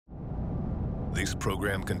This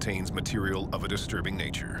program contains material of a disturbing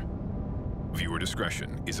nature. Viewer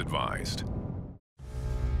discretion is advised.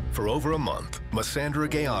 For over a month, Masandra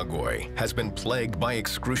Gayagoy has been plagued by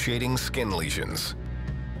excruciating skin lesions.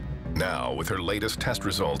 Now, with her latest test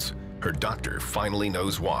results, her doctor finally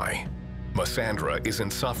knows why. Masandra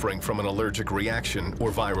isn't suffering from an allergic reaction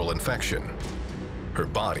or viral infection. Her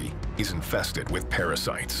body is infested with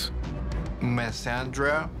parasites.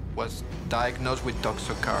 Masandra was diagnosed with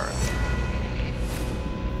Toxocara.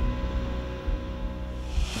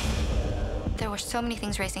 There were so many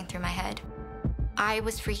things racing through my head. I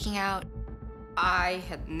was freaking out. I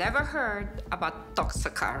had never heard about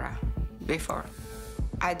Toxocara before.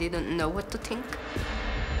 I didn't know what to think.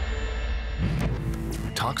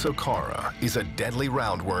 Toxocara is a deadly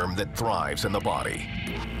roundworm that thrives in the body.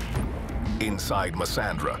 Inside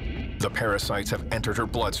Masandra, the parasites have entered her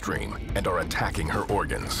bloodstream and are attacking her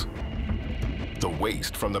organs. The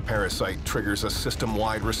waste from the parasite triggers a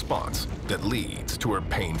system-wide response that leads to her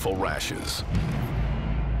painful rashes.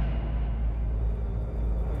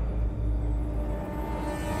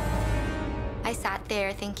 I sat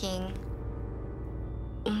there thinking,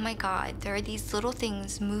 oh my God, there are these little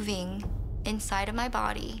things moving inside of my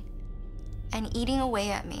body and eating away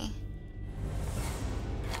at me.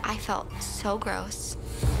 I felt so gross.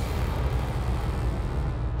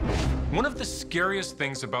 One of the scariest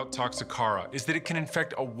things about Toxocara is that it can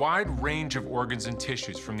infect a wide range of organs and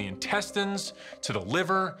tissues, from the intestines to the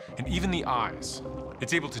liver and even the eyes.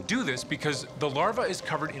 It's able to do this because the larva is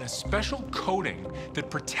covered in a special coating that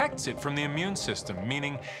protects it from the immune system,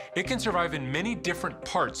 meaning it can survive in many different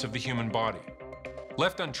parts of the human body.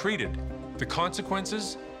 Left untreated, the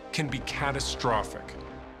consequences can be catastrophic.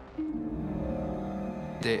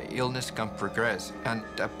 The illness can progress, and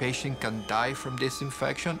a patient can die from this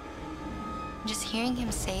infection. Just hearing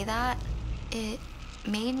him say that, it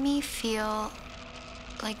made me feel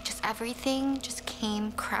like just everything just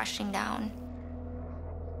came crashing down.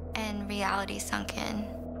 And reality sunk in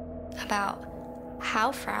about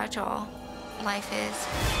how fragile life is.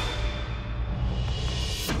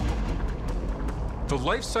 The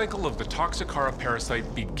life cycle of the Toxocara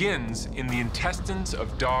parasite begins in the intestines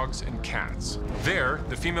of dogs and cats. There,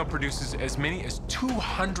 the female produces as many as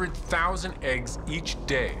 200,000 eggs each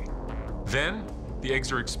day. Then, the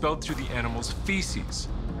eggs are expelled through the animal's feces.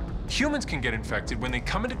 Humans can get infected when they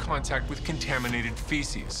come into contact with contaminated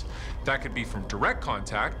feces. That could be from direct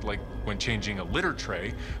contact, like when changing a litter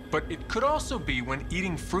tray, but it could also be when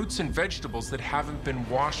eating fruits and vegetables that haven't been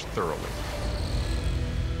washed thoroughly.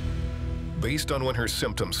 Based on when her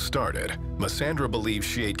symptoms started, Masandra believes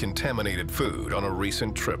she ate contaminated food on a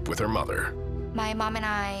recent trip with her mother. My mom and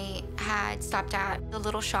I had stopped at the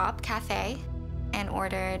little shop, cafe, and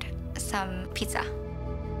ordered some pizza.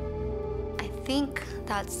 I think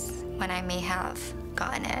that's when I may have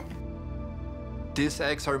gotten it. These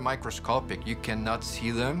eggs are microscopic. You cannot see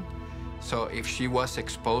them. So if she was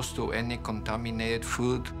exposed to any contaminated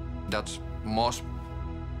food, that's most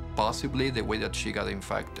possibly the way that she got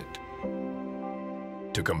infected.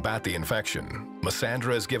 To combat the infection,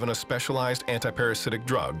 Masandra is given a specialized antiparasitic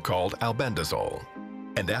drug called albendazole.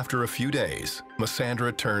 And after a few days,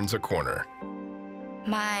 Masandra turns a corner.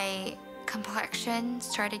 My complexion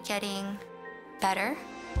started getting better,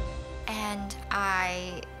 and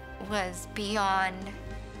I was beyond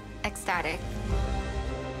ecstatic.